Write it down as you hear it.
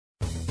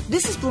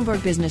This is Bloomberg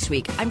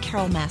Businessweek. I'm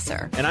Carol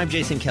Massar. And I'm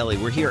Jason Kelly.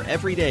 We're here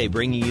every day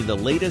bringing you the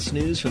latest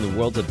news from the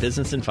worlds of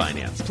business and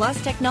finance.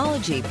 Plus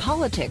technology,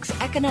 politics,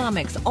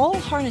 economics, all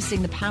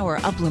harnessing the power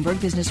of Bloomberg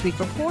Businessweek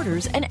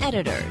reporters and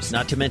editors.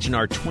 Not to mention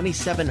our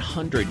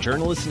 2,700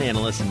 journalists and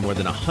analysts in more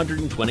than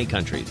 120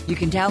 countries. You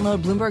can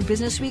download Bloomberg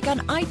Businessweek on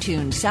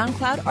iTunes,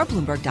 SoundCloud, or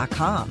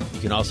Bloomberg.com.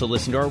 You can also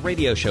listen to our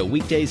radio show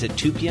weekdays at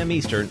 2 p.m.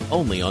 Eastern,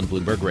 only on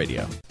Bloomberg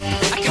Radio.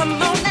 Come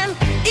on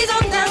and ease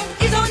on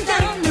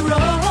down the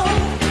road.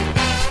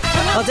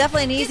 Well,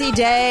 definitely an easy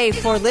day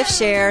for Lyft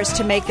shares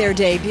to make their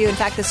debut. In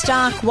fact, the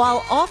stock,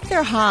 while off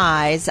their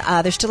highs,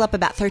 they're still up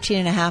about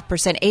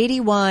 13.5%.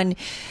 81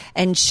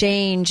 and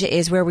change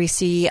is where we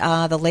see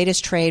the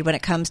latest trade when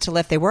it comes to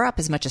Lyft. They were up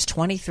as much as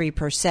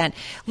 23%.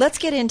 Let's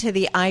get into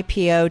the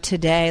IPO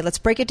today. Let's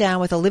break it down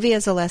with Olivia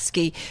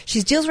Zaleski.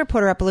 She's deals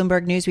reporter at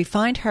Bloomberg News. We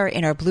find her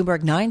in our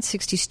Bloomberg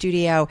 960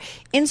 studio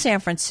in San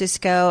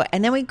Francisco.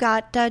 And then we've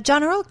got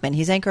Jon Erlichman.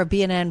 He's anchor of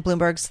BNN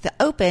Bloomberg's The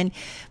Open.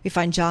 We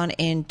find Jon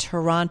in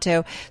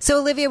Toronto. So,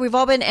 Olivia, we've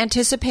all been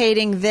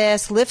anticipating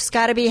this. Lyft's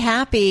got to be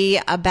happy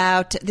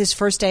about this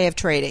first day of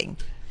trading.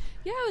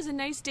 Yeah, it was a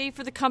nice day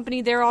for the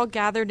company. They're all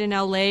gathered in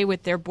L.A.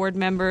 with their board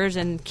members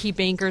and key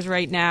bankers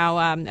right now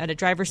at a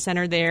driver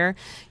center there.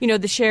 You know,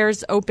 the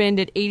shares opened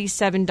at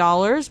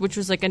 $87, which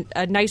was like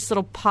a nice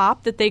little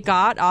pop that they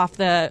got off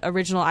the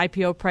original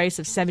IPO price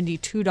of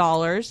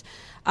 $72.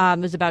 It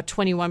was about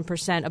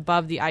 21%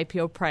 above the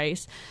IPO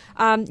price.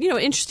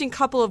 Interesting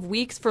couple of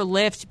weeks for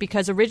Lyft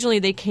because originally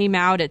they came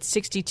out at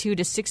 $62 to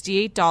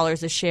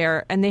 $68 a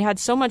share, and they had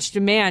so much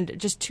demand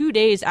just 2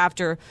 days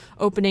after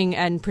opening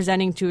and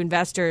presenting to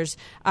investors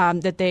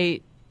that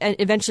they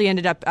eventually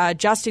ended up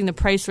adjusting the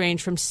price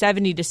range from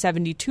 $70 to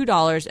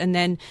 $72 and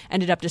then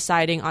ended up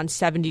deciding on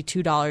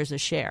 $72 a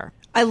share.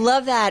 I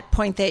love that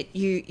point that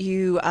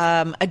you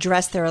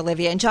addressed there,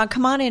 Olivia. And Jon,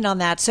 come on in on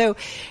that. So,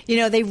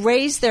 they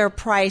raised their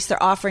price,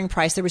 their offering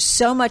price. There was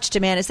so much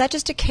demand. Is that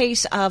just a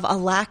case of a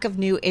lack of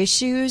new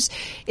issues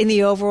in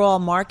the overall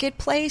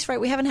marketplace, right?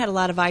 We haven't had a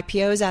lot of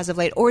IPOs as of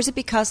late. Or is it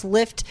because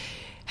Lyft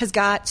has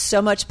got so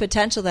much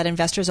potential that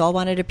investors all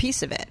wanted a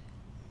piece of it?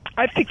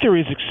 I think there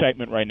is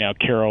excitement right now,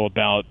 Carol,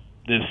 about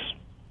this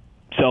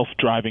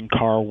self-driving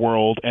car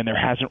world, and there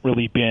hasn't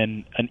really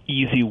been an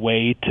easy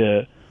way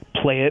to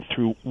play it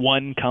through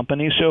one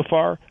company so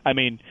far. I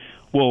mean,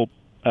 we'll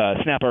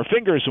snap our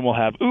fingers and we'll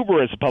have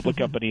Uber as a public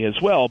company as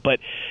well, but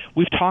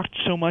we've talked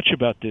so much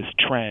about this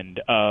trend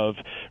of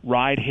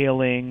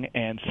ride-hailing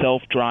and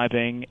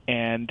self-driving,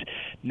 and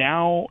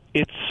now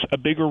it's a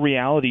bigger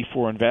reality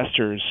for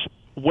investors.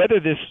 Whether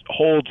this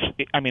holds,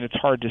 I mean, it's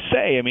hard to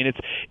say. I mean,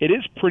 it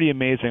is pretty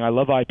amazing. I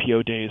love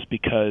IPO days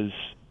because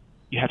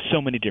you have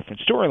so many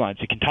different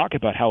storylines. You can talk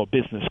about how a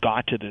business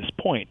got to this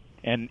point.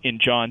 And in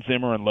John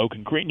Zimmer and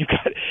Logan Green, you've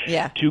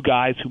got two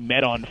guys who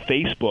met on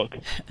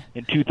Facebook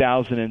in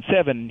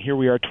 2007. Here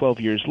we are 12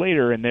 years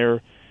later, and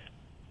they're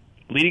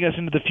leading us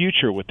into the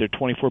future with their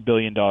 $24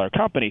 billion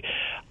company.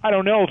 I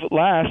don't know if it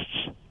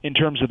lasts in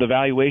terms of the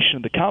valuation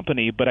of the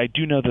company, but I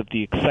do know that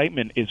the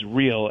excitement is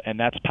real, and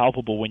that's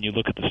palpable when you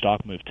look at the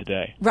stock move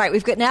today. Right.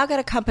 We've now got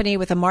a company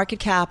with a market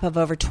cap of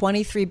over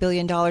 $23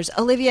 billion.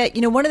 Olivia,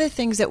 one of the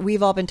things that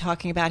we've all been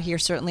talking about here,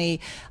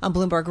 certainly on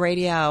Bloomberg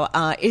Radio,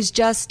 is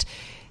just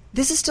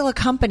this is still a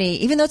company,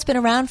 even though it's been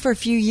around for a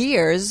few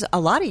years, a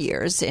lot of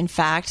years, in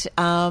fact,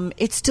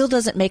 it still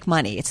doesn't make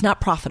money. It's not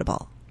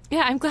profitable.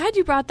 Yeah, I'm glad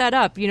you brought that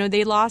up.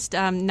 They lost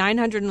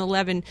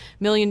 $911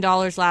 million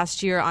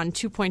last year on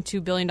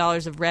 $2.2 billion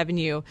of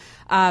revenue.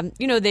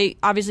 They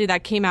obviously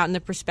that came out in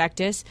the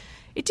prospectus.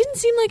 It didn't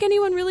seem like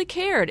anyone really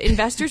cared.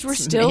 Investors were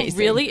still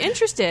really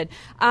interested.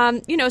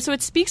 So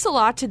it speaks a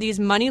lot to these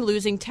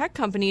money-losing tech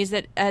companies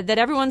that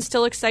everyone's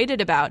still excited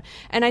about.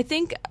 And I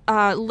think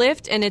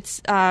Lyft and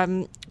its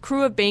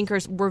crew of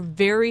bankers were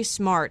very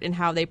smart in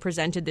how they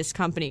presented this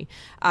company.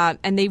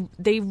 And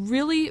they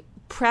really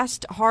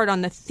pressed hard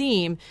on the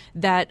theme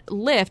that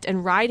Lyft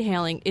and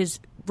ride-hailing is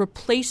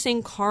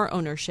replacing car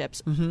ownership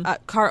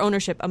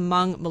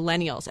among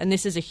millennials, and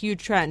this is a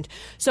huge trend.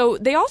 So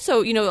they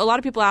also, a lot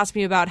of people ask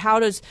me about how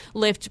does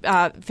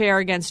Lyft fare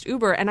against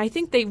Uber, and I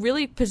think they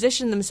really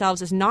position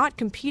themselves as not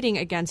competing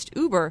against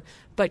Uber,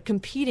 but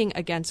competing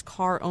against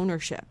car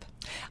ownership.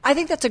 I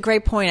think that's a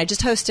great point. I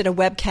just hosted a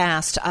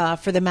webcast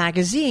for the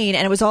magazine,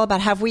 and it was all about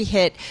have we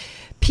hit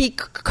peak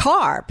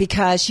car,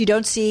 because you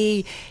don't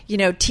see,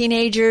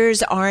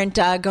 teenagers aren't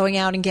going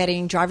out and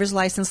getting driver's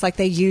license like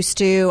they used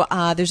to.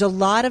 There's a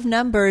lot of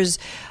numbers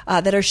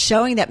that are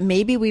showing that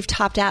maybe we've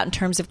topped out in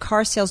terms of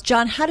car sales.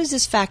 Jon, how does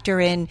this factor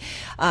in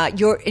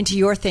into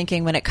your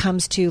thinking when it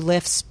comes to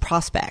Lyft's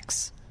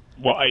prospects?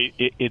 Well,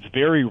 it's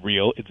very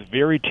real. It's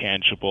very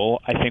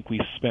tangible. I think we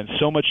spent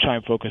so much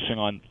time focusing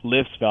on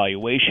Lyft's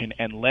valuation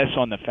and less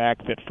on the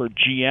fact that for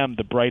GM,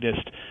 the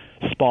brightest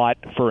spot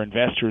for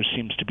investors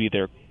seems to be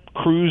their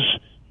cruise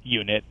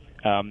unit.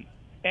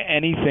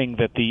 Anything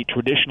that the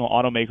traditional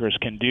automakers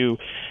can do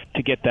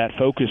to get that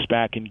focus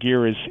back in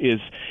gear is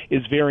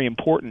very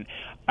important.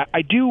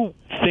 I do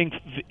think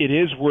it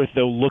is worth,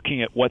 though,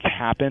 looking at what's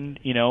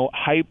happened.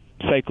 Hype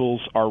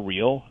cycles are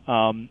real.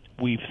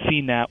 We've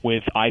seen that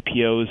with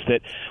IPOs,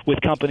 that with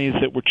companies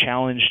that were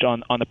challenged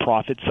on the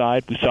profit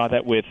side. We saw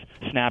that with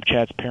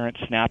Snapchat's parent,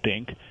 Snap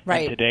Inc.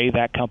 Right. And today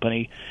that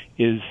company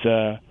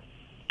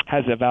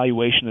has a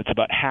valuation that's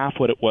about half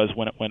what it was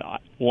when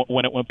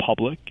it went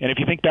public. And if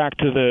you think back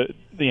to the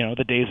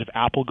days of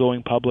Apple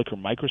going public or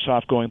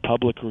Microsoft going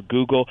public or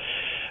Google,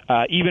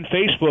 even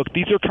Facebook,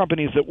 these are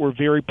companies that were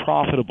very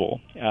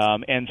profitable,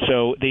 and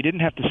so they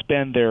didn't have to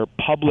spend their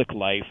public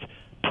life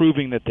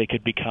proving that they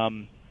could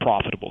become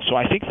profitable. So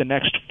I think the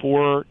next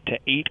 4 to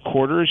 8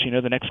 quarters,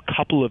 the next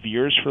couple of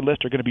years for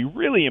Lyft are going to be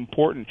really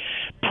important.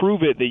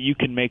 Prove it that you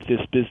can make this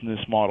business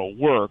model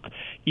work,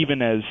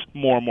 even as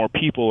more and more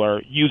people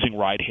are using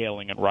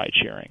ride-hailing and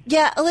ride-sharing.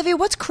 Yeah, Olivia,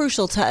 what's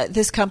crucial to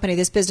this company,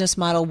 this business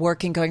model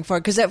working going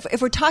forward? Because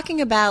if we're talking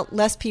about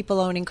less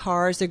people owning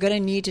cars, they're going to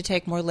need to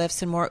take more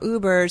Lyfts and more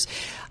Ubers.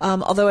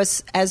 Although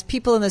as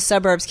people in the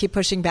suburbs keep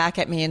pushing back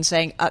at me and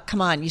saying, come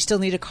on, you still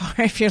need a car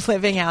if you're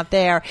living out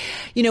there.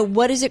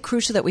 What is it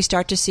crucial that we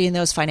start to see in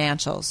those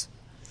financials?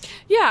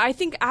 Yeah, I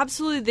think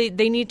absolutely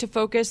they need to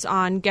focus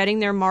on getting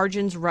their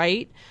margins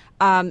right.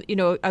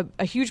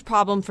 A huge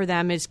problem for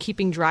them is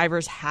keeping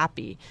drivers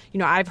happy.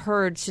 I've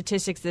heard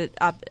statistics that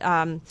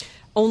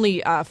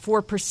only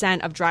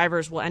 4% of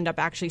drivers will end up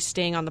actually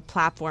staying on the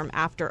platform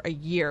after a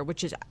year,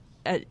 which is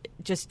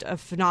just a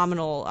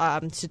phenomenal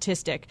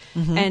statistic.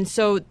 Mm-hmm. And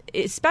so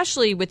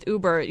especially with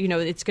Uber,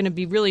 it's going to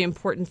be really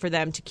important for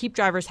them to keep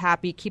drivers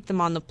happy, keep them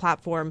on the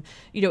platform.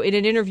 In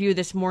an interview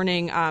this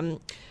morning,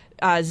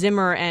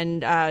 Zimmer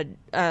and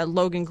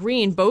Logan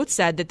Green both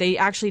said that they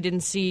actually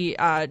didn't see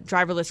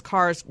driverless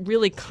cars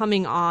really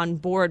coming on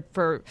board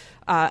for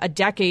a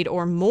decade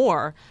or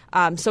more.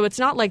 So it's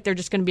not like they're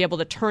just going to be able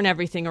to turn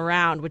everything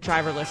around with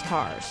driverless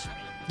cars.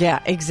 Yeah,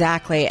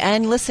 exactly.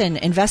 And listen,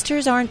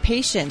 investors aren't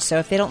patient. So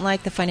if they don't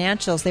like the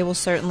financials, they will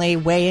certainly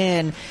weigh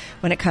in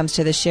when it comes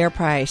to the share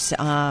price.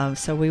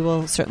 So we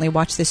will certainly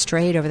watch this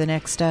trade over the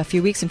next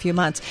few weeks and few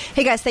months.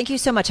 Hey, guys, thank you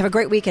so much. Have a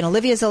great weekend.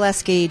 Olivia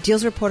Zaleski,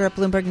 deals reporter at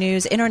Bloomberg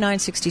News in our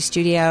 960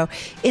 studio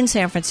in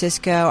San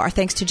Francisco. Our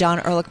thanks to Jon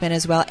Erlichman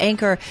as well,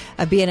 anchor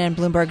of BNN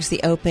Bloomberg's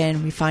The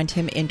Open. We find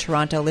him in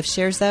Toronto. Lyft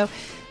shares, though,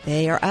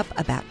 they are up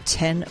about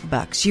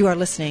 $10. You are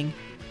listening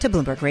to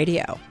Bloomberg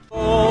Radio.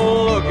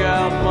 Oh, look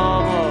out,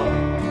 mama,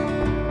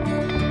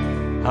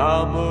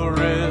 I'm a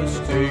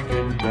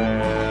risk-taking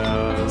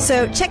man.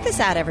 So check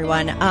this out,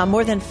 everyone.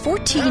 More than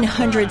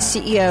 1,400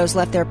 CEOs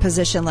left their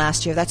position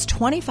last year. That's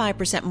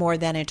 25% more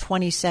than in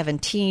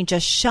 2017,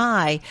 just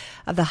shy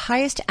of the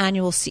highest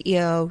annual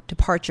CEO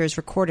departures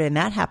recorded, and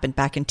that happened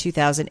back in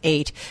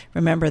 2008.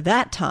 Remember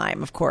that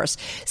time, of course.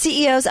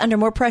 CEOs under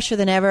more pressure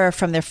than ever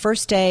from their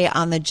first day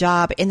on the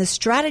job. In the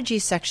strategy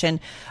section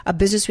of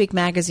Businessweek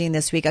Magazine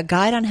this week, a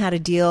guide on how to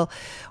deal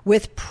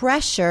with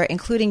pressure,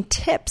 including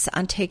tips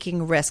on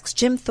taking risks.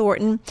 Jim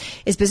Thornton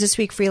is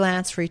Businessweek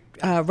freelance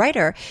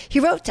writer.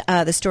 He wrote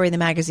the story in the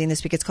magazine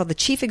this week. It's called The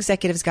Chief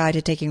Executive's Guide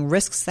to Taking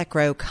Risks That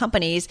Grow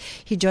Companies.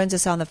 He joins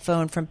us on the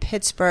phone from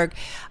Pittsburgh.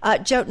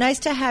 Jim, nice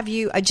to have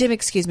you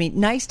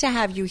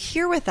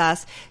here with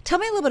us. Tell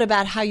me a little bit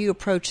about how you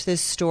approach this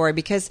story,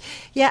 because,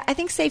 I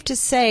think safe to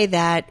say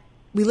that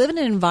we live in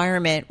an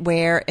environment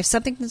where if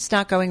something's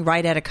not going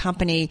right at a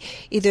company,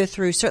 either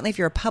through, certainly if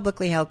you're a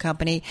publicly held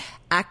company,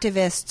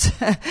 activists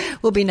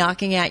will be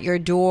knocking at your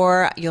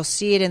door. You'll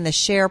see it in the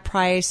share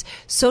price.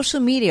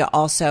 Social media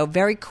also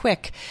very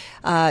quick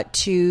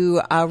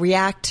to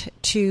react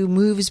to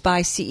moves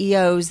by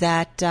CEOs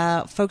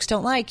that folks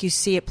don't like. You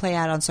see it play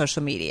out on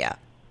social media.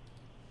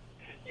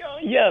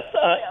 Yes,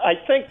 I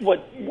think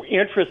what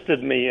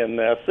interested me in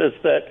this is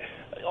that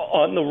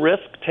on the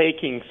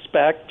risk-taking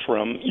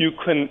spectrum,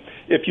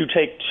 if you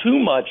take too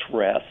much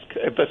risk,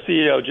 if a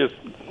CEO just,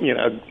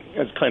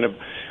 is kind of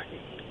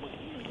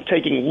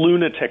taking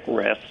lunatic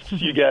risks,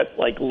 you get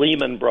like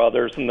Lehman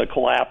Brothers and the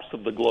collapse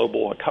of the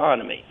global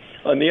economy.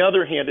 On the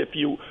other hand, if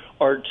you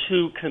are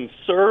too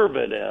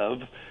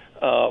conservative,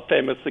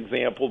 famous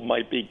example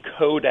might be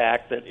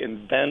Kodak, that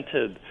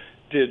invented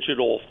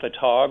digital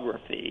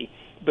photography,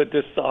 but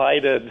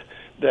decided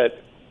that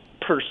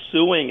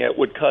pursuing it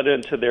would cut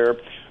into their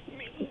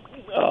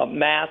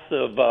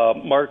massive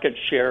market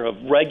share of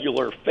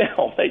regular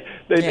film.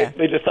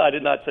 They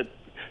decided not to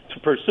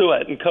pursue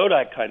it, and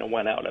Kodak kind of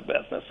went out of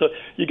business. So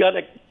you got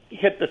to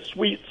hit the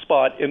sweet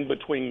spot in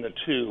between the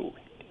two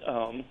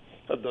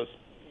of those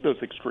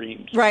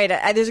extremes. Right.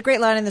 There's a great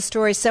line in the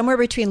story. Somewhere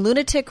between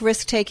lunatic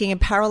risk-taking and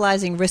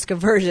paralyzing risk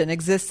aversion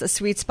exists a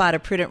sweet spot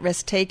of prudent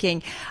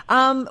risk-taking.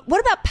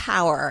 What about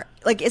power?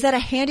 Is that a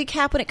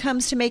handicap when it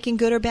comes to making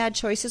good or bad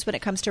choices when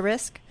it comes to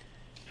risk?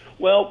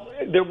 Well,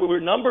 there were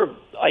a number of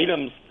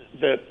items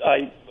that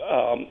I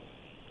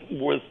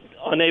was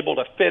unable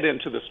to fit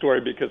into the story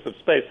because of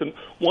space. And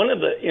one of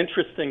the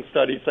interesting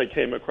studies I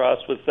came across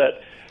was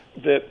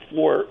that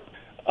for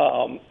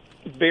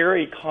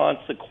very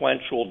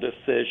consequential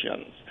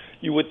decisions,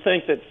 you would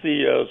think that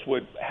CEOs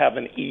would have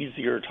an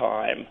easier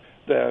time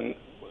than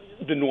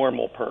the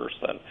normal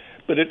person.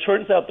 But it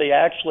turns out they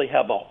actually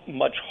have a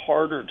much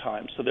harder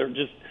time. So they're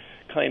just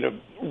kind of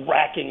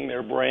racking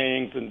their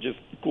brains and just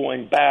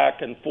going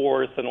back and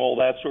forth and all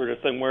that sort of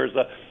thing, whereas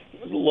a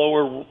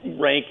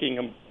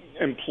lower-ranking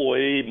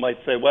employee might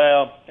say,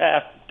 well,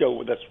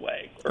 go this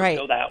way or right.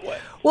 go that way.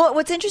 Well,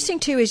 what's interesting,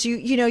 too, is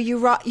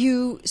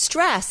you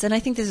stress, and I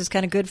think this is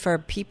kind of good for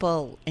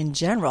people in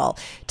general,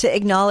 to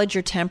acknowledge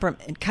your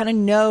temperament and kind of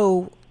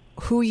know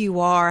who you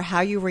are, how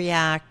you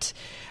react,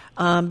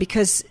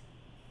 because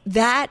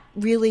that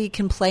really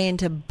can play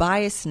into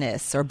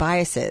biasness or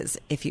biases,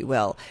 if you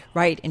will,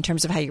 right, in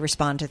terms of how you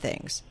respond to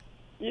things.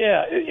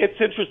 Yeah, it's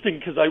interesting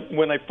because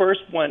when I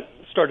first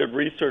started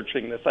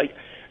researching this, I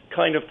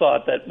kind of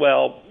thought that,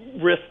 well,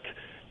 risk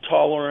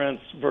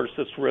tolerance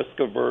versus risk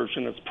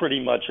aversion is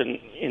pretty much an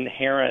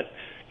inherent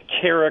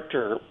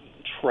character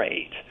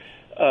trait.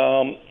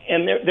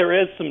 And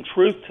there is some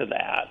truth to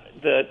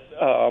that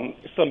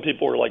some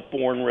people are like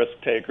born risk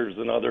takers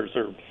and others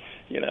are,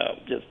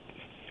 just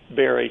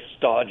very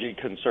stodgy,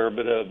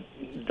 conservative,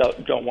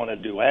 don't want to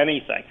do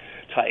anything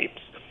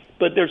types.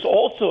 But there's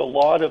also a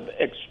lot of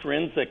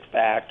extrinsic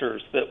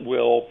factors that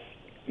will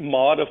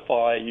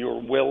modify your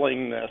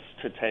willingness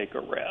to take a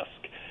risk.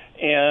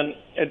 And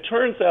it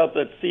turns out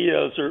that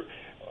CEOs are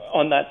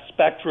on that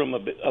spectrum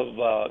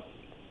of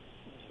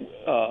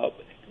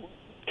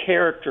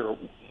character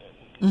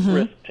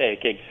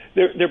risk-taking.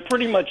 They're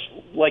pretty much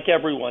like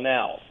everyone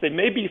else. They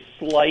may be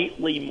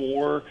slightly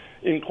more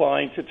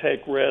inclined to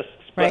take risks,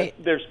 but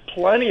there's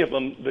plenty of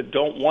them that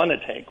don't want to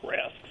take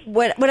risks.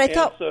 What I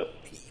thought...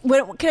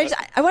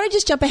 I want to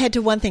just jump ahead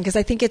to one thing because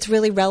I think it's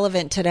really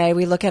relevant today.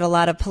 We look at a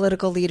lot of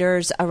political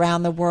leaders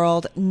around the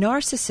world.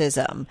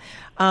 Narcissism,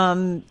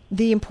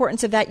 the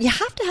importance of that. You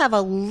have to have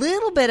a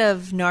little bit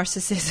of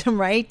narcissism,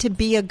 right, to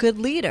be a good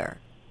leader.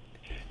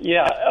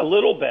 Yeah, a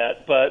little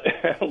bit, but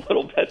a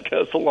little bit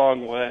goes a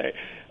long way.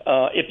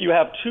 If you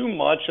have too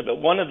much of it,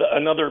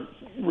 another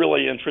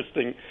really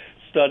interesting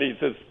studies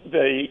is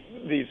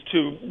these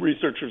two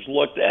researchers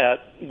looked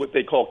at what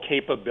they call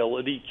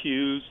capability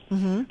cues,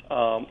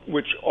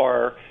 which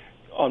are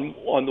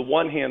on the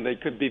one hand they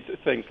could be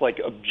things like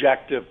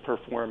objective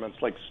performance,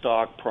 like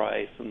stock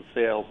price and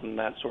sales and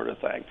that sort of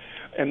thing,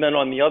 and then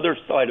on the other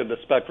side of the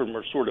spectrum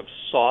are sort of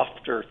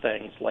softer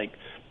things like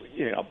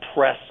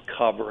press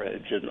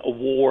coverage and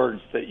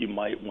awards that you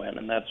might win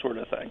and that sort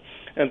of thing.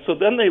 And so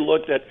then they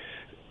looked at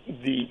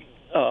the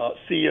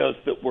CEOs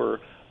that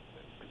were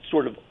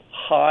sort of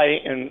high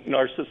in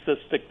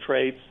narcissistic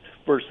traits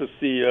versus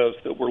CEOs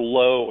that were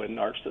low in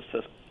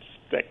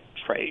narcissistic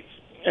traits.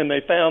 And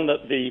they found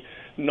that the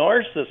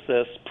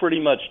narcissists pretty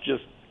much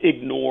just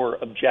ignore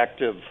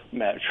objective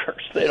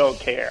measures. They don't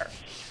care.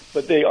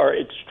 But they are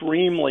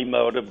extremely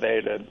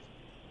motivated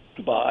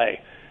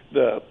by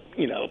the,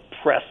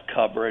 press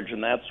coverage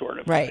and that sort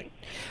of thing.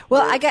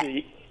 Well,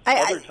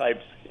 other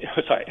types.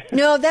 Sorry.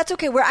 No, that's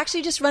okay. We're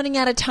actually just running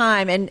out of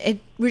time, and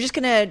we're just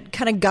going to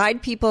kind of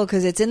guide people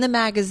because it's in the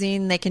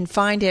magazine. They can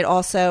find it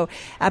also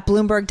at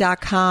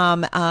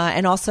Bloomberg.com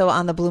and also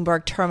on the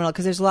Bloomberg terminal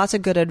because there's lots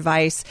of good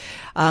advice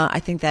I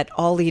think that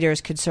all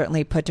leaders could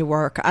certainly put to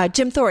work.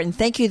 Jim Thornton,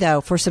 thank you,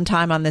 though, for some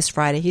time on this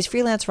Friday. He's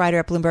freelance writer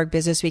at Bloomberg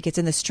Businessweek. It's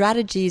in the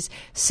strategies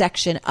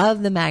section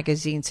of the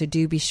magazine, so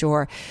do be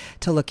sure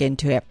to look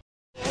into it.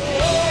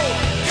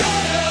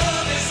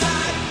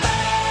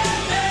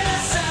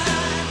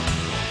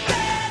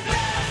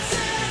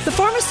 The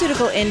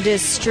pharmaceutical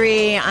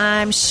industry,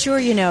 I'm sure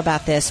you know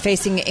about this,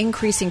 facing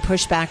increasing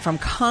pushback from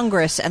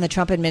Congress and the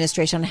Trump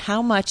administration on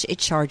how much it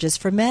charges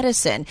for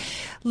medicine.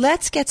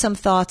 Let's get some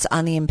thoughts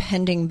on the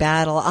impending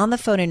battle. On the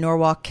phone in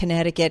Norwalk,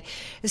 Connecticut,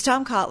 is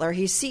Tom Kottler.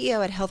 He's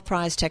CEO at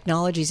HealthPrize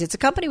Technologies. It's a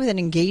company with an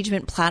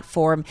engagement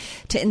platform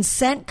to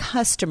incent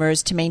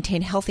customers to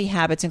maintain healthy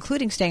habits,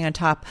 including staying on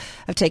top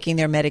of taking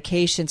their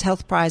medications.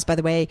 HealthPrize, by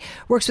the way,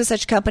 works with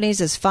such companies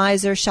as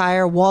Pfizer,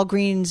 Shire,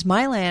 Walgreens,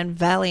 Mylan,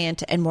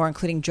 Valiant, and more,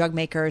 including drug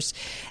makers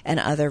and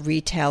other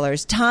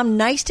retailers. Tom,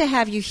 nice to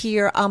have you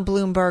here on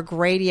Bloomberg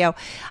Radio.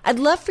 I'd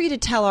love for you to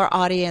tell our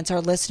audience, our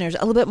listeners,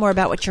 a little bit more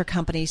about what your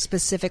company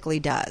specifically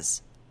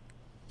does.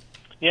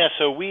 Yeah,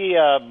 so we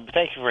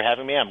thank you for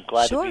having me. I'm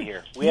glad to be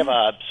here. We have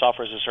a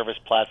software as a service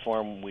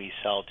platform we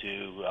sell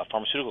to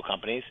pharmaceutical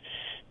companies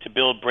to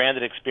build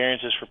branded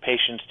experiences for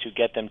patients to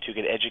get them to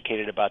get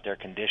educated about their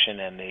condition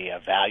and the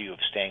value of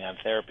staying on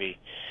therapy,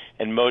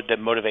 and that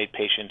motivate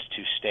patients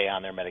to stay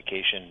on their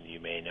medication. You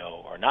may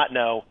know or not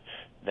know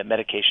that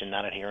medication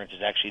non-adherence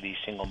is actually the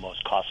single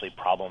most costly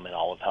problem in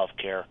all of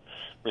healthcare,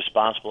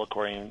 responsible,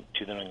 according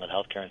to the New England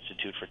Healthcare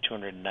Institute, for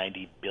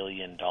 $290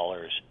 billion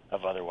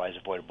of otherwise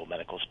avoidable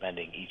medical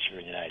spending each year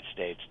in the United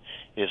States.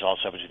 It is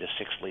also the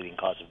sixth leading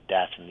cause of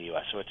death in the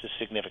U.S., so it's a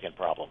significant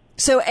problem.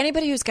 So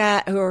anybody who's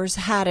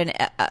had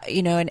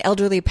an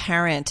elderly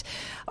parent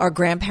or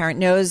grandparent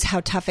knows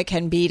how tough it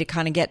can be to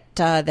kind of get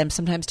them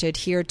sometimes to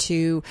adhere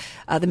to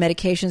the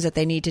medications that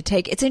they need to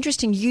take. It's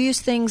interesting. You use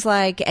things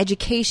like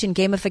education,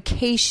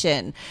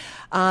 gamification,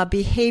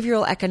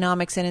 behavioral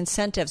economics, and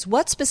incentives.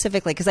 What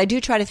specifically? Because I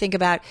do try to think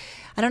about,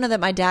 I don't know that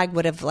my dad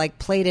would have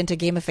played into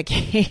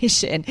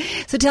gamification.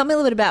 So tell me a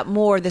little bit about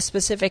more the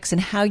specifics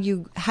and how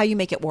you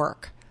make it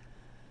work.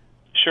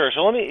 Sure.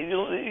 So So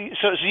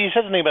you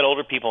said something about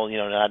older people,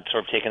 not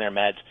sort of taking their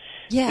meds.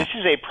 Yeah. This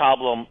is a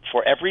problem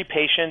for every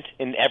patient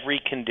in every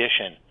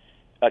condition.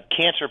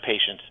 Cancer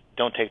patients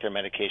don't take their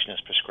medication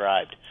as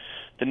prescribed.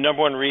 The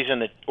number one reason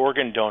that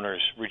organ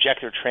donors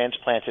reject their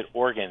transplanted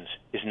organs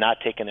is not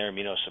taking their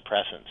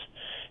immunosuppressants.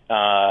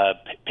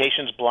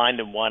 Patients blind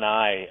in one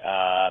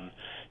eye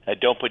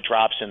don't put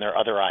drops in their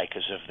other eye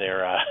because of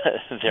their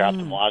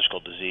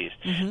ophthalmological disease.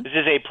 Mm-hmm. This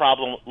is a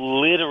problem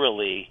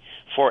literally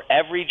for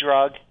every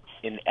drug,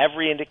 in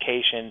every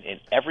indication, in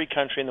every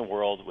country in the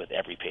world, with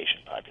every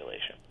patient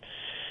population.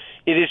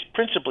 It is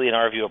principally, in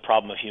our view, a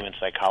problem of human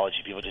psychology.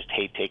 People just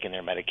hate taking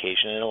their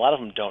medication, and a lot of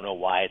them don't know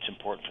why it's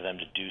important for them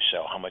to do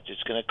so, how much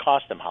it's going to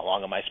cost them, how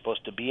long am I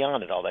supposed to be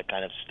on it, all that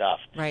kind of stuff.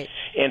 Right.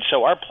 And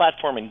so our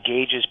platform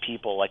engages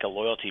people like a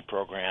loyalty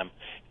program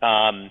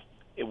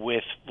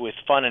with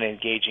fun and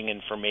engaging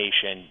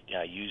information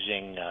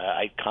using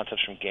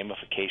concepts from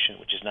gamification,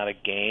 which is not a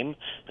game,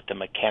 but the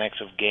mechanics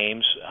of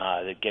games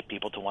that get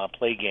people to want to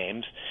play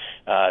games,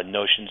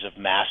 notions of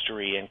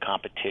mastery and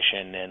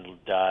competition and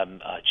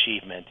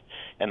achievement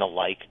and the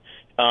like,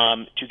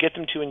 to get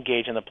them to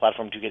engage in the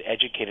platform, to get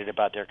educated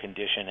about their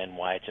condition and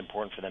why it's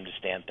important for them to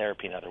stay on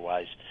therapy and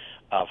otherwise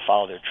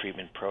follow their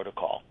treatment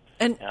protocol.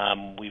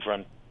 And we've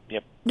run.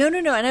 Yep.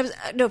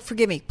 No,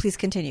 forgive me. Please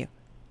continue.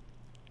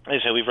 As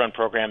I say, we've run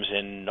programs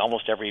in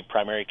almost every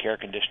primary care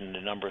condition and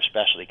a number of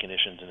specialty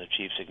conditions and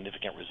achieved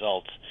significant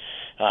results,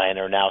 and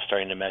are now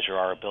starting to measure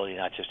our ability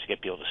not just to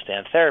get people to stay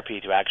on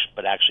therapy,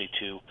 but actually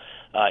to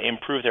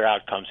improve their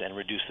outcomes and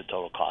reduce the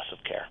total cost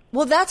of care.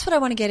 Well, that's what I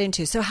want to get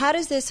into. So how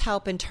does this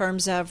help in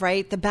terms of,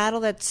 the battle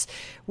that's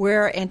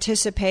we're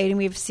anticipating?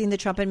 We've seen the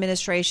Trump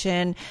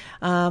administration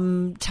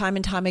time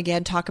and time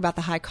again talk about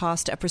the high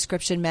cost of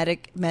prescription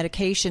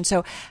medication.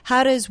 So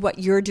how does what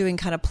you're doing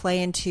kind of play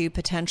into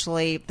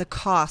potentially the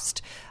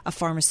cost of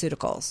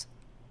pharmaceuticals?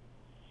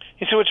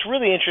 And so what's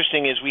really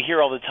interesting is we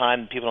hear all the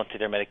time people don't take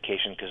their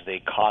medication because they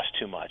cost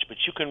too much, but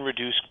you can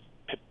reduce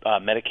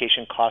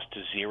medication cost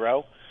to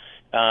zero.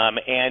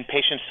 And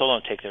patients still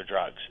don't take their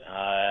drugs.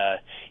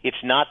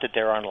 It's not that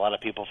there aren't a lot of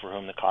people for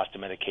whom the cost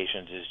of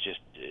medications is just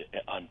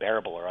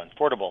unbearable or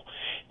unaffordable.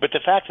 But the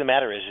fact of the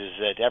matter is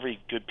that every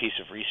good piece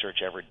of research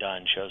ever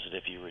done shows that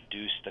if you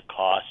reduce the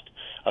cost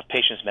of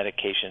patients'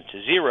 medication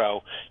to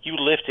zero, you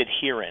lift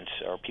adherence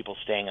or people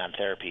staying on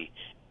therapy,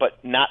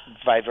 but not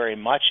by very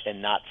much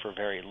and not for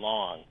very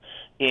long.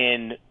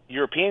 In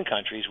European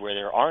countries where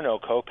there are no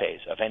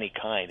copays of any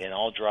kind and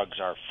all drugs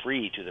are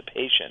free to the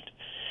patient,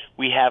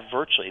 we have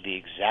virtually the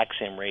exact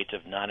same rates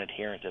of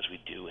non-adherence as we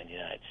do in the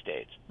United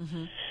States.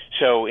 Mm-hmm.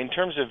 So, in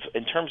terms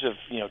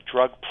of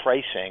drug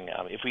pricing,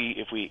 if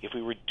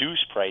we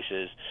reduce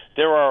prices,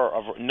 there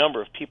are a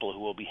number of people who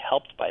will be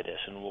helped by this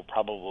and will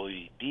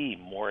probably be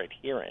more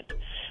adherent.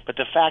 But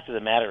the fact of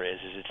the matter is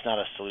it's not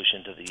a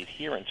solution to the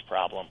adherence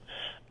problem.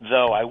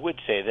 Though I would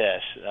say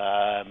this.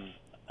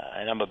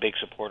 And I'm a big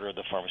supporter of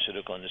the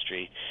pharmaceutical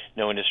industry.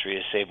 No industry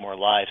has saved more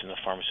lives than the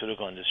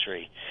pharmaceutical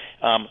industry.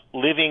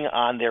 Living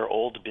on their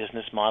old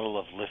business model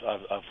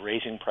of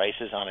raising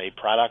prices on a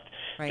product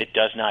that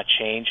does not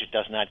change, it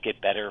does not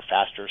get better,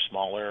 faster,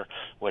 smaller,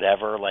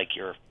 whatever, like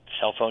your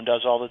cell phone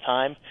does all the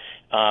time,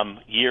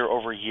 year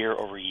over year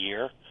over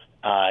year,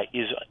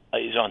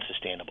 is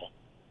unsustainable.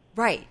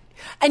 Right.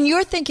 And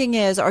your thinking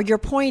is, or your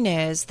point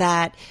is,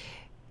 that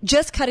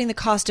just cutting the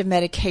cost of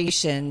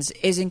medications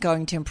isn't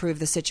going to improve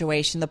the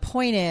situation. The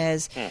point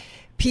is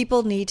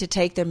people need to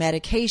take their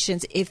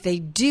medications. If they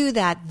do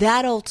that,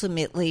 that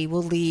ultimately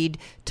will lead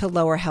to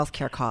lower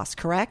healthcare costs,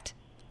 correct?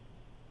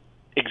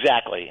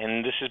 Exactly.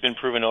 And this has been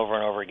proven over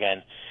and over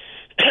again.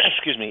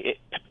 Excuse me.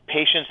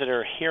 Patients that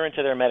are adherent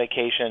to their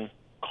medication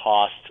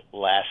cost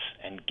less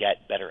and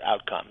get better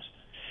outcomes.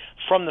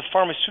 From the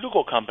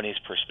pharmaceutical company's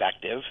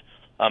perspective,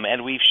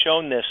 and we've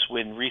shown this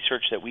in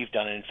research that we've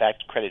done, and in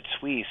fact, Credit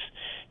Suisse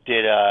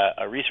did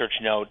a research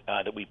note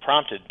that we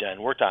prompted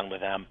and worked on with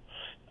them,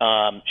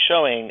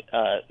 showing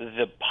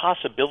the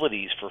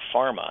possibilities for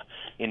pharma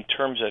in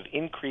terms of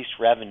increased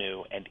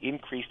revenue and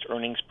increased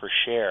earnings per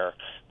share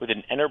with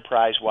an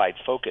enterprise-wide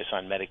focus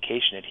on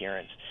medication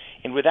adherence.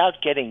 And without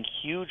getting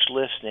huge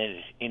lifts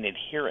in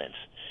adherence,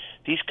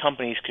 these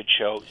companies could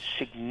show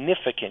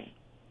significant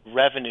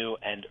revenue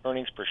and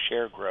earnings per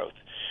share growth,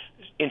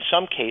 in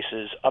some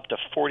cases up to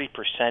 40%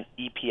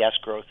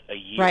 EPS growth a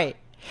year. Right.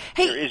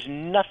 Hey, there is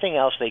nothing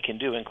else they can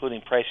do,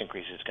 including price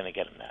increases, that's going to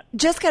get them that.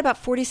 Just got about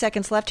 40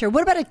 seconds left here.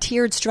 What about a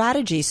tiered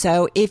strategy?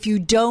 So if you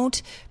don't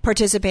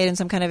participate in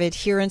some kind of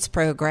adherence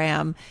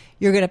program,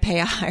 you're going to pay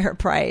a higher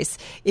price.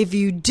 If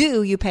you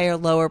do, you pay a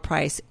lower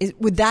price.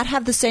 Would that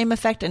have the same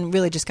effect? And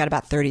really just got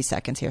about 30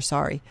 seconds here.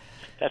 Sorry.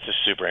 That's a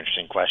super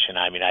interesting question.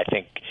 I mean, I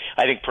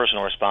think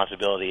personal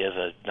responsibility is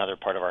another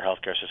part of our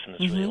healthcare system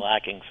that's really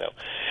lacking. So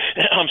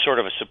I'm sort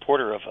of a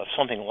supporter of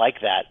something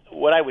like that.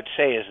 What I would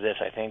say is this.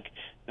 I think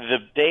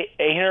the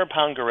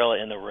 800-pound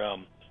gorilla in the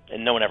room,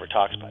 and no one ever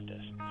talks about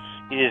this,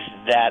 is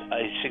that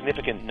a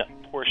significant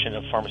portion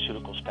of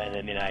pharmaceutical spend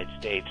in the United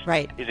States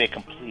is a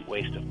complete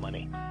waste of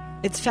money.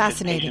 It's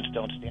fascinating. Patients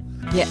don't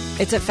stand. Yeah,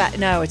 it's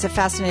a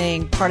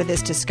fascinating part of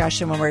this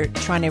discussion when we're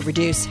trying to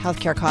reduce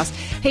healthcare costs.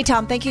 Hey,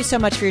 Tom, thank you so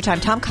much for your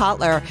time. Tom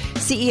Kottler,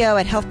 CEO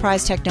at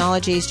HealthPrize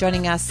Technologies,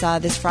 joining us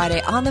this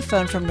Friday on the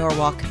phone from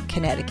Norwalk,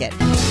 Connecticut.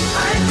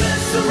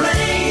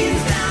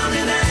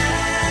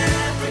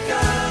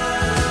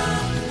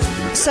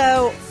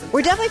 So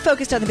we're definitely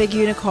focused on the big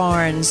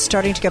unicorns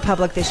starting to go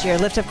public this year.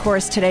 Lyft, of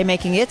course, today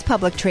making its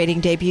public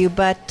trading debut.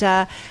 But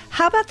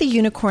how about the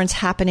unicorns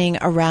happening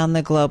around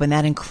the globe? And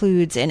that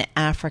includes in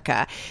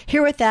Africa.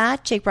 Here with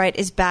that, Jake Bright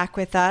is back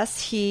with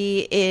us.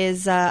 He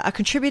is a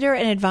contributor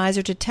and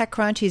advisor to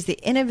TechCrunch. He's the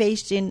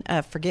innovation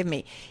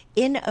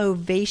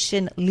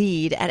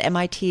lead at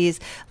MIT's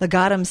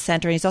Legatum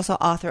Center. He's also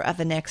author of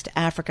The Next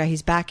Africa.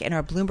 He's back in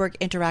our Bloomberg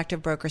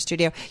Interactive Broker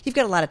studio. You've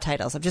got a lot of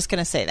titles. I'm just going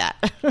to say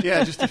that.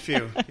 Yeah, just a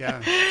few.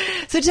 Yeah.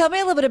 So tell me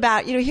a little bit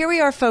about, here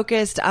we are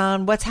focused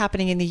on what's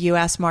happening in the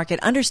U.S. market,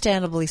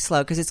 understandably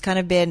slow because it's kind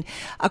of been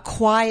a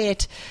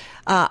quiet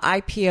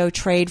IPO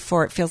trade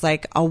for, it feels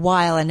like, a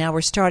while, and now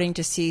we're starting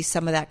to see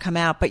some of that come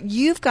out. But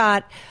you've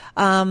got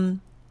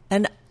an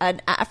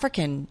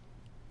African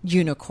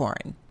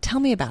unicorn. Tell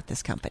me about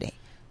this company.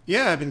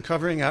 Yeah, I've been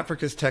covering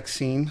Africa's tech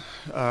scene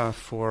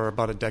for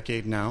about a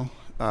decade now.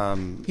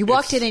 You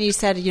walked in and you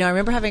said, I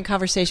remember having a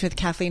conversation with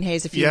Kathleen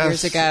Hayes a few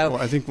years ago.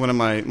 Well, I think one of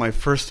my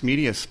first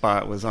media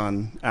spot was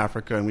on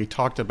Africa, and we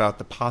talked about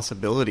the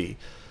possibility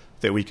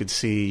that we could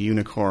see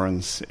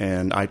unicorns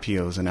and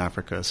IPOs in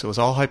Africa. So it was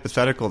all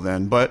hypothetical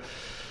then, but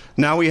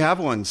now we have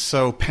one.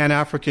 So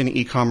Pan-African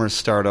e-commerce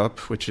startup,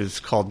 which is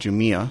called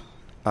Jumia,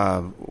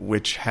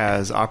 which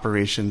has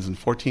operations in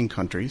 14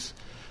 countries,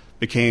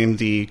 became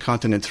the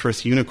continent's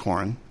first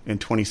unicorn in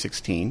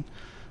 2016.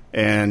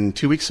 And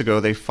 2 weeks ago,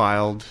 they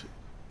filed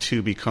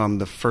to become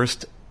the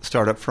first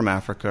startup from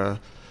Africa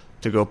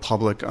to go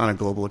public on a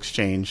global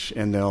exchange,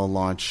 and they'll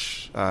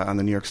launch on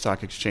the New York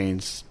Stock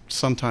Exchange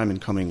sometime in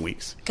coming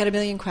weeks. Got a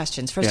million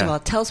questions. First of all,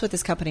 tell us what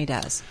this company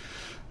does.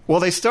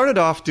 Well, they started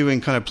off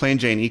doing kind of plain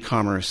Jane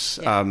e-commerce.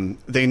 Yeah.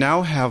 They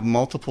now have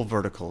multiple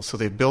verticals. So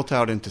they've built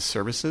out into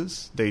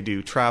services. They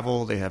do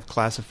travel. They have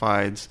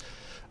classifieds.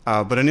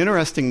 But an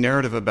interesting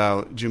narrative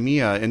about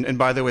Jumia, and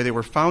by the way, they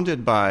were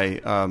founded by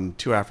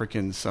two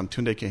Africans,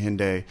 Tunde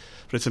Kehinde,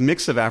 but it's a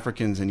mix of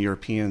Africans and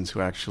Europeans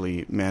who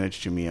actually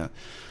manage Jumia.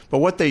 But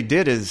what they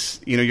did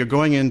is, you're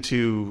going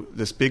into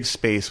this big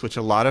space, which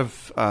a lot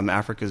of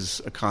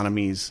Africa's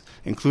economies,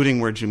 including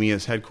where Jumia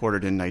is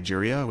headquartered in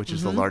Nigeria, which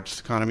is the largest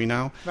economy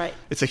now. Right.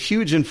 It's a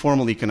huge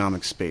informal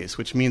economic space,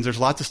 which means there's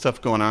lots of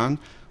stuff going on,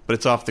 but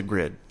it's off the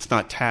grid. It's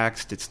not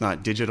taxed. It's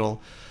not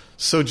digital.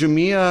 So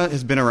Jumia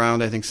has been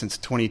around, I think, since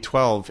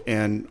 2012,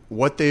 and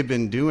what they've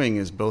been doing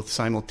is both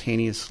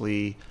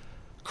simultaneously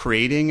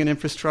creating an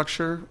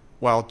infrastructure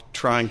while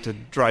trying to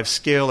drive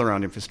scale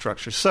around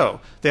infrastructure.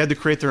 So they had to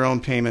create their own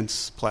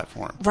payments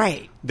platform.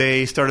 Right.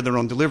 They started their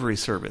own delivery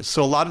service.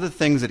 So a lot of the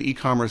things that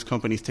e-commerce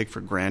companies take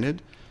for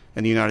granted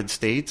in the United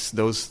States,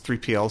 those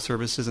 3PL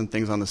services and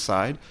things on the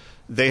side,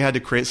 they had to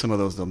create some of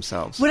those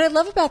themselves. What I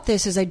love about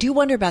this is I do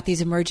wonder about these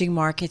emerging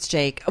markets,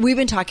 Jake. We've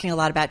been talking a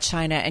lot about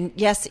China, and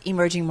yes,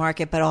 emerging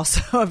market, but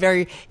also a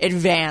very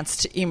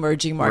advanced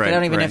emerging market. I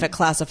don't even know if it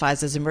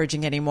classifies as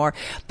emerging anymore.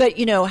 But,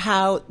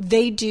 how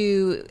they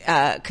do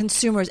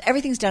consumers,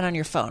 everything's done on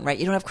your phone, right?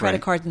 You don't have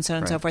credit cards and so on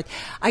and so forth.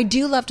 I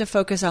do love to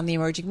focus on the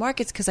emerging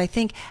markets because I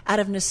think out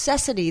of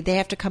necessity, they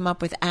have to come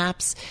up with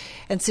apps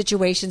and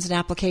situations and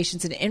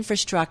applications and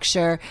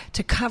infrastructure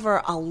to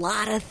cover a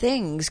lot of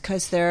things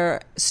because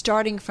they're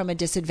starting from a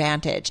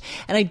disadvantage.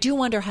 And I do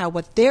wonder how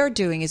what they're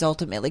doing is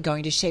ultimately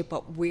going to shape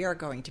what we're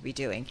going to be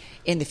doing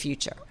in the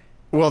future.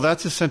 Well,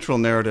 that's a central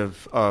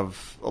narrative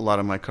of a lot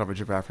of my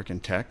coverage of African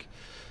tech.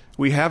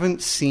 We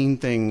haven't seen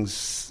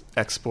things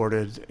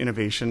exported,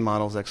 innovation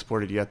models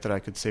exported yet that I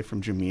could say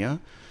from Jumia,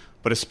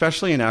 but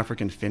especially in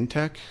African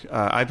fintech.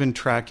 I've been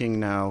tracking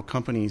now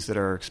companies that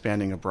are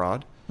expanding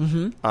abroad.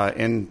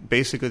 And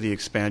basically the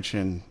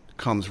expansion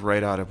comes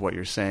right out of what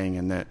you're saying,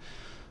 and that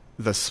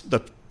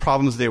the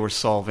problems they were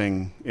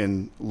solving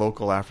in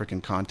local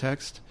African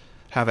context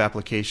have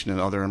application in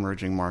other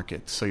emerging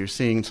markets. So you're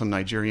seeing some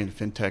Nigerian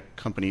fintech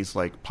companies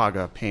like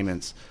Paga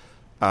Payments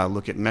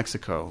look at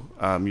Mexico.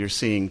 You're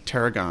seeing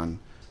Terragon,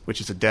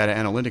 which is a data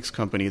analytics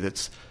company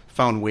that's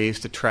found ways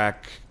to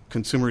track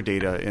consumer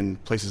data in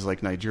places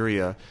like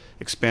Nigeria,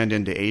 expand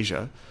into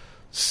Asia.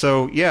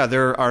 So yeah,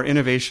 there are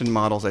innovation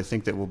models I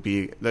think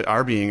that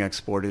are being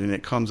exported, and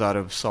it comes out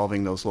of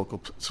solving those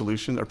local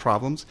solutions or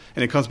problems.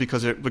 And it comes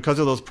because of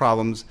those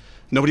problems.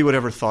 Nobody would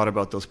ever thought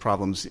about those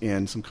problems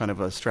in some kind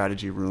of a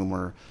strategy room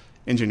or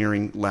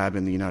engineering lab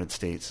in the United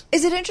States.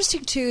 Is it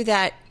interesting too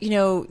that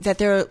that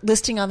they're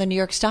listing on the New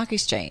York Stock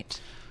Exchange?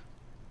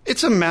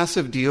 It's a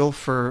massive deal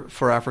for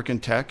African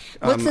tech.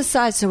 What's the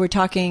size? So we're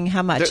talking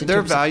how much?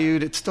 They're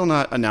valued. It's still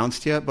not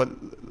announced yet, but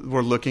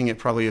we're looking at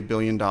probably $1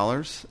 billion.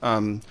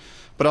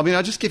 But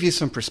I'll just give you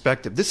some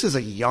perspective. This is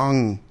a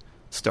young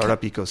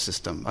startup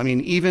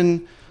ecosystem.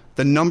 Even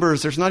the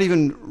numbers, there's not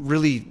even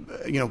really,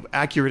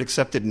 accurate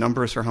accepted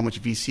numbers for how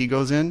much VC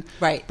goes in.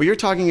 Right. But you're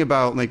talking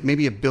about like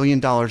maybe $1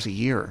 billion a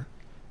year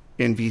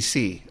in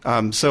VC.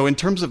 So in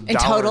terms of in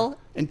total,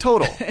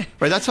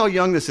 right? That's how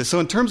young this is. So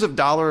in terms of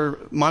dollar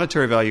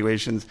monetary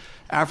valuations,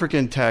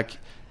 African tech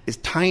is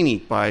tiny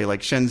by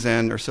like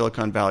Shenzhen or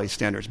Silicon Valley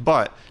standards.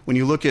 But when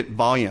you look at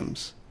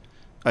volumes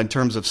in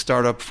terms of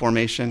startup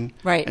formation,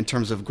 right, in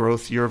terms of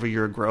growth,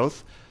 year-over-year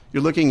growth,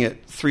 you're looking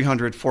at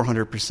 300,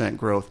 400%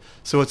 growth.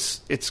 So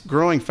it's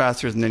growing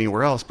faster than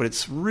anywhere else, but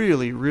it's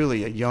really,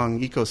 really a young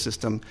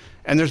ecosystem.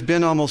 And there's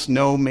been almost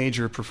no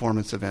major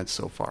performance events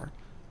so far.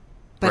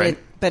 Right,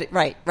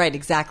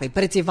 exactly.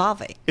 But it's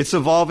evolving. It's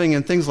evolving,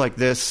 and things like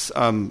this.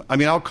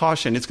 I'll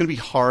caution, it's going to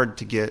be hard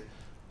to get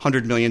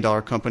 $100 million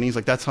companies.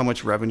 Like, that's how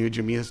much revenue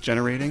Jumia is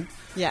generating.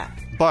 Yeah.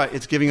 But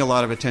it's giving a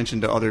lot of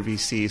attention to other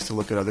VCs to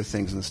look at other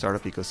things in the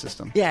startup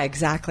ecosystem. Yeah,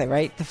 exactly,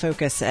 right? The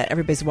focus,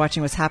 everybody's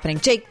watching what's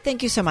happening. Jake,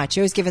 thank you so much.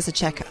 You always give us a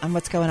check on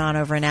what's going on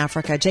over in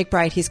Africa. Jake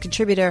Bright, he's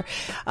contributor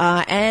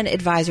and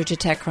advisor to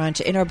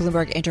TechCrunch in our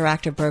Bloomberg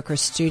Interactive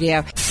Brokers studio.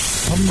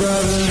 I'm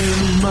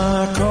driving in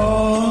my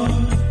car.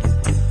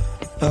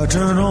 I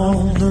turn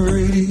on the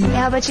radio.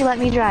 How about you let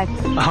me drive?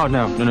 Oh,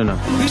 no.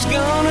 Who's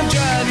gonna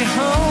drive you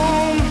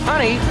home?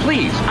 Honey,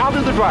 please, I'll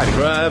do the driving.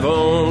 Drive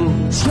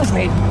on. Excuse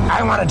me,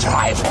 I want to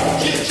drive.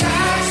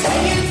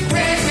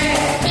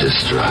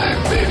 Just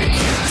drive, baby.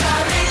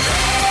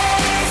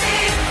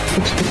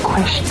 It's the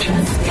question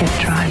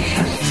that drives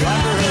us.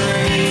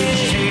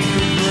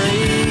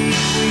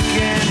 We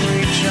can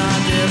reach our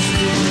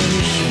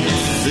destination.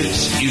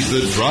 This is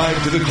the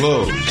Drive to the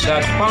Close.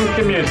 That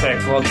funky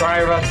music will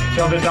drive us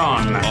till the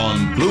dawn.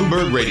 On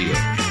Bloomberg Radio.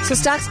 So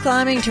stocks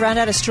climbing to round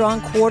out a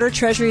strong quarter.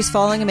 Treasuries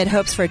falling amid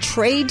hopes for a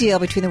trade deal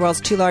between the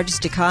world's two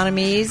largest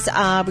economies. We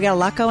got a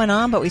lot going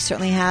on, but we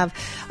certainly have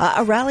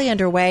a rally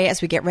underway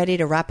as we get ready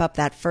to wrap up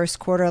that first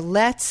quarter.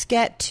 Let's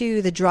get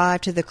to the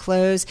drive to the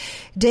close.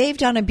 Dave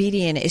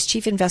Donabedian is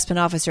Chief Investment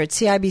Officer at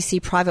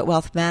CIBC Private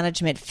Wealth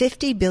Management,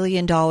 $50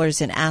 billion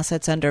in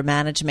assets under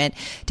management.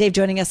 Dave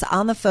joining us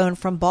on the phone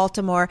from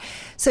Baltimore.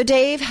 So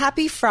Dave,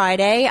 happy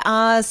Friday.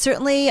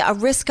 Certainly a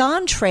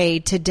risk-on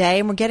trade today,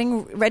 and we're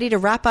getting ready to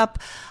wrap up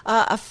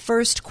a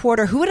first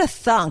quarter. Who would have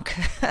thunk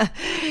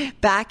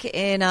back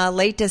in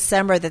late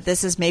December that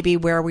this is maybe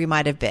where we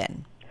might have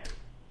been?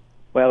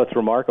 Well, it's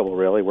remarkable,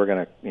 really. We're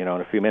going to, in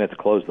a few minutes,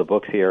 close the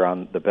books here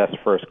on the best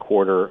first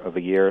quarter of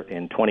a year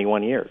in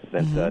 21 years,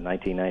 since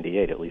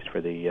 1998, at least for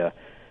the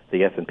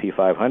S&P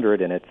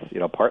 500, and it's,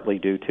 partly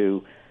due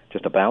to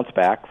just a bounce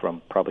back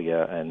from probably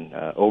an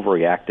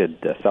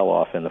overreacted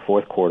sell-off in the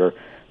fourth quarter,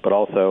 but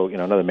also,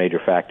 another major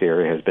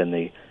factor has been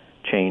the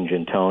change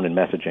in tone and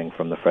messaging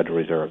from the Federal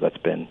Reserve. That's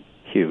been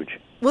huge.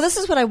 Well, this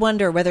is what I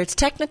wonder, whether it's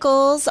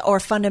technicals or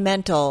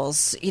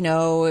fundamentals,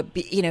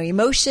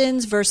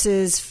 emotions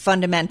versus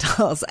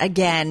fundamentals.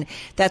 Again,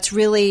 that's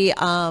really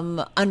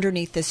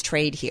underneath this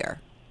trade here.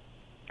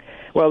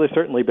 Well, there's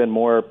certainly been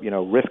more,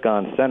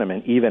 risk-on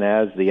sentiment, even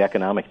as the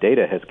economic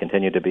data has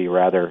continued to be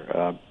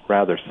rather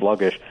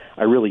sluggish.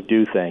 I really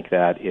do think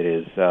that it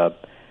is, the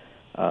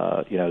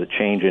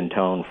change in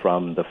tone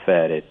from the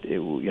Fed.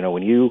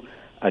 When you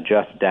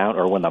adjust down,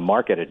 or when the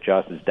market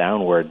adjusts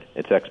downward,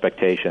 its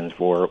expectations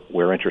for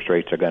where interest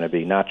rates are going to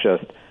be, not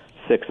just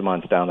 6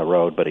 months down the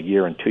road, but a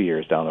year and 2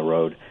 years down the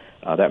road,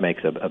 that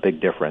makes a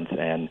big difference,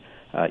 and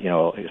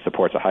it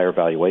supports a higher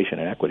valuation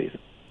in equities.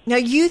 Now,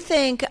 you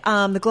think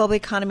the global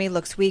economy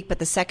looks weak, but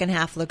the second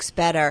half looks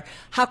better.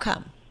 How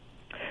come?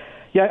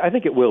 Yeah, I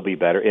think it will be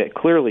better. It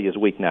clearly is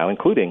weak now,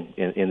 including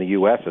in the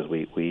U.S. as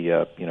we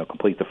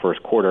complete the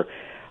first quarter.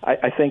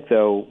 I think,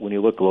 though, when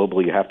you look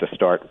globally, you have to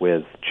start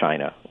with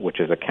China, which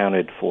has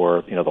accounted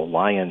for, the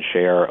lion's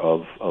share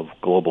of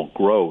global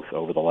growth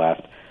over the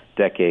last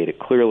decade. It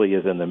clearly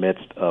is in the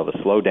midst of a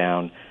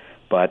slowdown,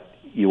 but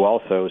you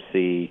also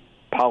see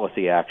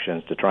policy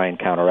actions to try and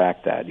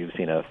counteract that. You've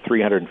seen a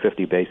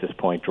 350 basis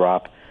point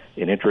drop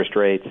in interest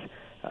rates,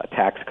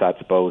 tax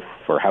cuts both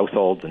for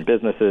households and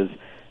businesses,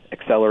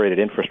 accelerated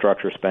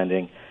infrastructure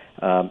spending.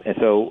 And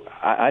so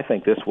I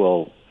think this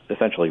will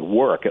essentially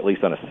work, at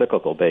least on a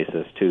cyclical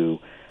basis, to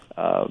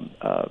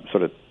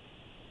sort of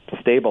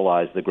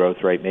stabilize the growth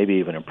rate, maybe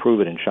even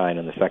improve it in China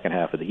in the second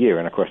half of the year.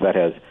 And, of course, that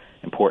has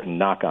important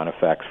knock-on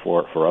effects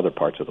for other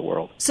parts of the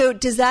world. So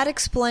does that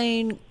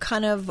explain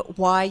kind of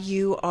why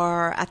you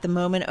are, at the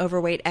moment,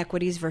 overweight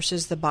equities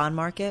versus the bond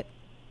market?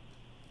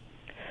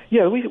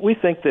 Yeah, we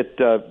think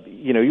that,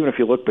 even if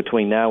you look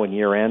between now and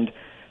year-end,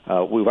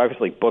 we've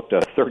obviously booked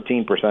a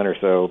 13% or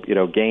so,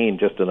 gain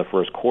just in the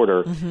first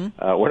quarter.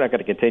 Mm-hmm. We're not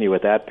going to continue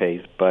at that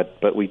pace,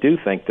 but we do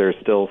think there's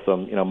still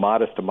some,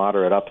 modest to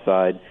moderate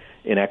upside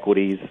in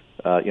equities,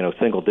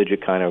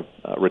 single-digit kind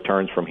of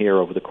returns from here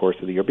over the course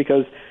of the year,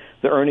 because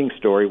the earnings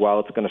story, while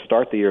it's going to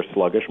start the year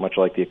sluggish, much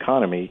like the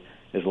economy,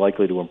 is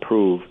likely to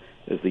improve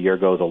as the year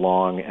goes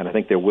along, and I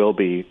think there will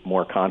be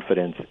more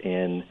confidence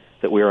in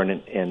that we are in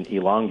an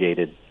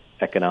elongated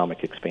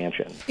economic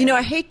expansion.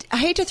 I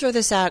hate to throw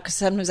this out because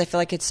sometimes I feel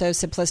like it's so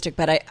simplistic,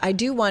 but I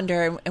do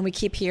wonder, and we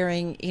keep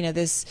hearing,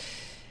 this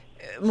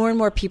more and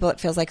more people, it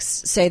feels like,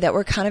 say that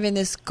we're kind of in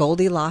this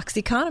Goldilocks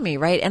economy,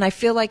 right? And I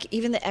feel like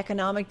even the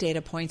economic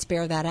data points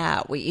bear that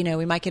out. We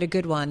might get a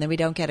good one, then we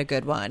don't get a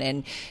good one.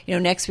 And,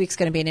 next week's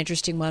going to be an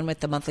interesting one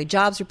with the monthly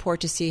jobs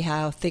report to see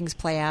how things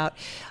play out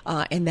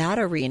in that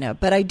arena.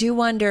 But I do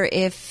wonder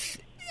if,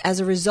 as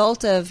a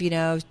result of,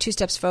 2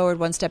 steps forward,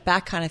 1 step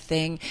back kind of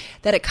thing,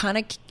 that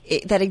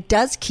it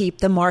does keep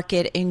the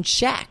market in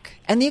check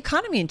and the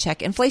economy in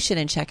check, inflation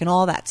in check, and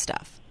all that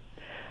stuff.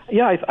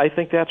 Yeah, I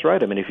think that's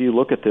right. I mean, if you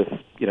look at this,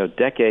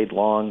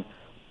 decade-long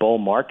bull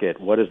market,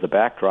 what has the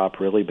backdrop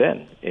really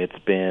been? It's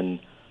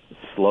been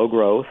slow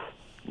growth,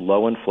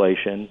 low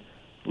inflation,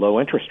 low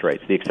interest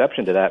rates. The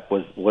exception to that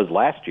was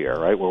last year,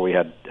 right, where we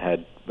had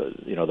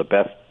the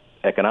best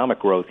economic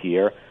growth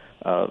year,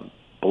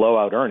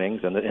 blowout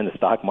earnings, and the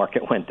stock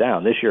market went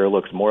down. This year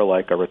looks more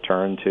like a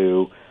return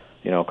to,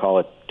 call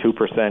it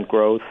 2%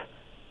 growth,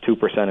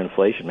 2%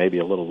 inflation, maybe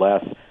a little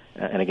less.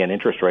 And again,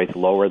 interest rates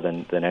lower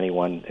than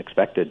anyone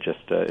expected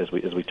just as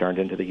we turned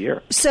into the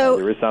year. So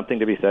there is something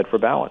to be said for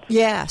balance.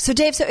 Yeah. So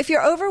Dave, if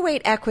you're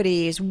overweight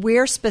equities,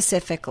 where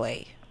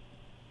specifically?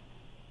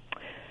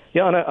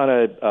 Yeah, on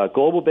a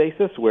global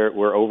basis,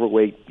 we're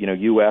overweight,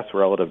 U.S.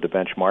 relative to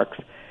benchmarks,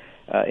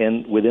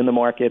 and within the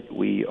market,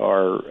 we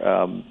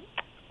are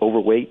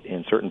overweight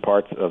in certain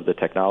parts of the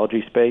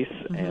technology space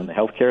and the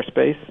healthcare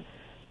space.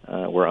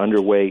 We're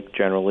underweight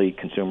generally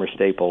consumer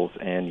staples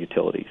and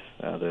utilities.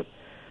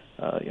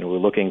 We're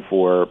looking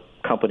for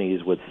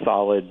companies with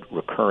solid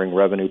recurring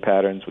revenue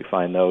patterns. We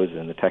find those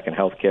in the tech and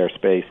healthcare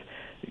space.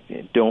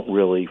 Don't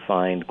really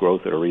find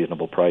growth at a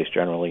reasonable price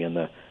generally in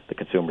the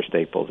consumer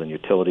staples and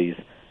utilities.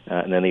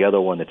 And then the other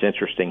one that's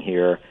interesting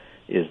here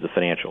is the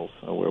financials,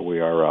 where we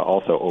are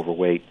also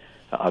overweight.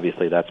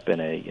 Obviously, that's been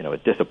a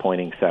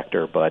disappointing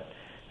sector, but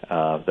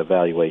the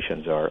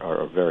valuations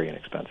are very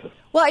inexpensive.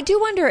 Well, I do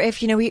wonder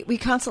if, we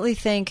constantly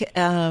think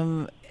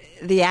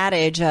the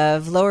adage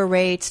of lower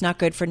rates, not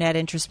good for net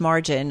interest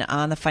margin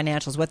on the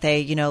financials, what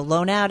they,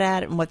 loan out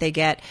at and what they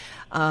get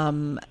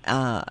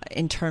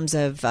in terms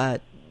of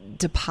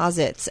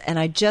deposits. And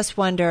I just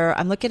wonder,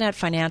 I'm looking at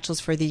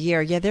financials for the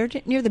year. Yeah, they're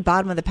near the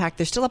bottom of the pack.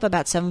 They're still up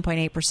about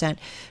 7.8%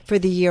 for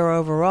the year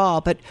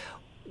overall. But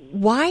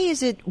why is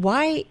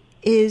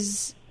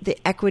the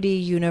equity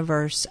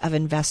universe of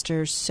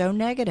investors so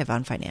negative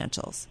on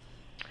financials?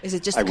 Is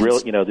it just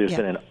there's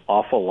been an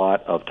awful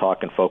lot of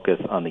talk and focus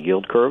on the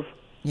yield curve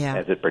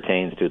as it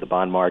pertains to the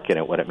bond market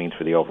and what it means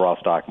for the overall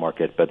stock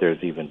market, but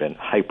there's even been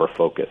hyper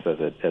focus as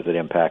it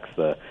impacts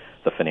the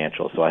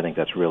financials. So I think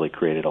that's really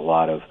created a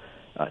lot of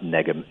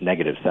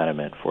negative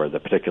sentiment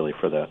particularly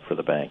for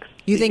the banks.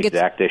 You think it's the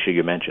exact issue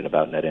you mentioned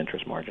about net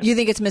interest margin? You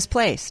think it's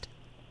misplaced?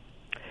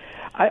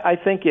 I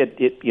think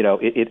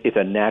it's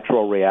a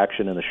natural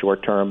reaction in the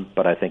short term,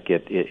 but I think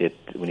it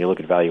when you look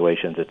at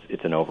valuations,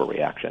 it's an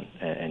overreaction,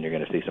 and you're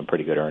going to see some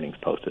pretty good earnings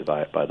posted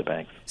by the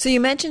banks. So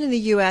you mentioned in the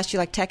U.S. you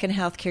like tech and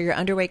healthcare, you're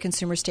underweight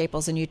consumer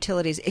staples and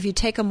utilities. If you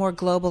take a more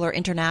global or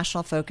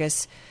international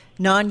focus,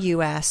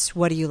 non-U.S.,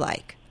 what do you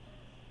like?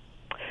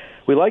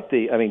 We like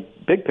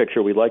big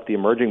picture, we like the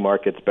emerging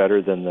markets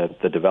better than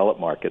the developed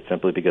markets,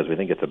 simply because we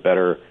think it's a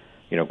better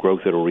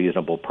growth at a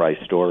reasonable price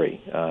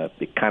story.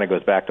 It kind of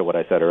goes back to what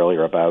I said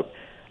earlier about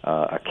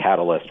a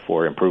catalyst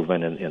for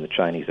improvement in the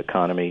Chinese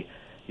economy.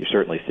 You're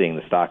certainly seeing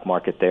the stock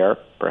market there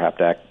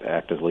perhaps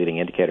act as a leading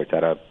indicator. It's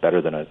at a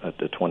better than a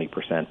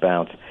 20%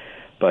 bounce.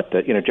 But,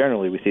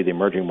 generally we see the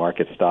emerging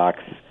market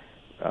stocks,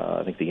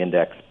 I think the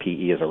index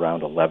PE is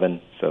around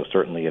 11, so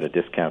certainly at a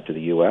discount to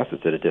the U.S.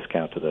 It's at a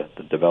discount to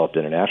the developed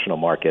international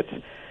markets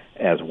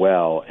as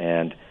well.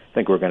 And I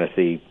think we're going to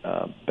see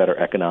better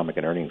economic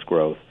and earnings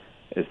growth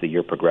as the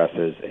year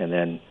progresses. And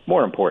then,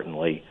 more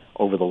importantly,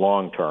 over the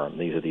long term,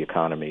 these are the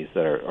economies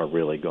that are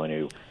really going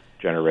to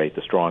generate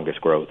the strongest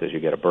growth as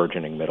you get a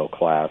burgeoning middle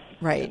class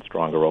and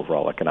stronger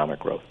overall economic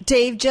growth.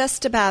 Dave,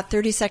 just about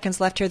 30 seconds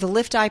left here. The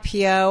Lyft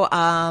IPO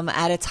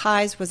at its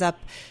highs was up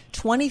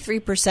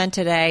 23%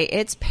 today.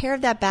 It's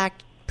pared that back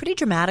pretty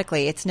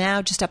dramatically. It's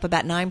now just up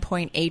about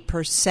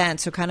 9.8%,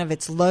 so kind of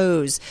its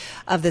lows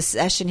of the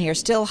session here.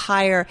 Still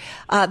higher.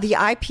 The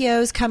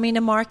IPOs coming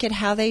to market,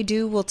 how they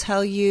do will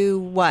tell you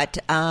what?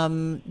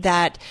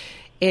 That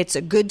it's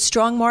a good,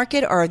 strong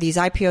market, or these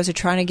IPOs are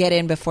trying to get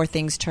in before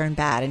things turn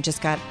bad? And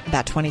just got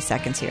about 20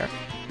 seconds here.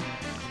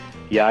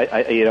 Yeah,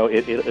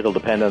 it'll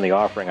depend on the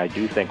offering. I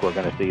do think we're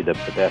going to see the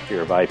best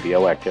year of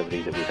IPO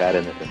activity that we've had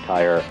in this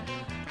entire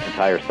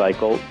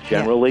cycle.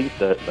 Generally,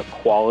 the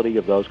quality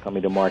of those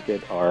coming to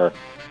market are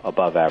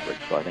above average.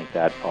 So I think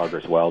that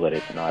augurs well that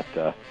it's not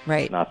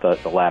not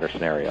the latter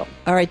scenario.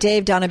 All right,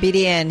 Dave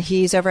Donabedian,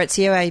 he's over at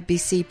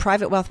CIBC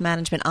Private Wealth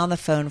Management on the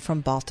phone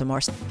from Baltimore.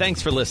 Thanks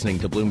for listening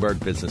to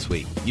Bloomberg Business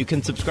Week. You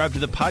can subscribe to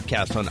the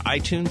podcast on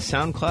iTunes,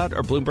 SoundCloud,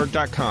 or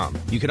Bloomberg.com.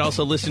 You can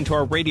also listen to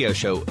our radio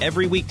show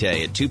every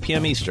weekday at 2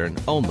 p.m. Eastern,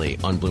 only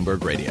on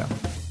Bloomberg Radio.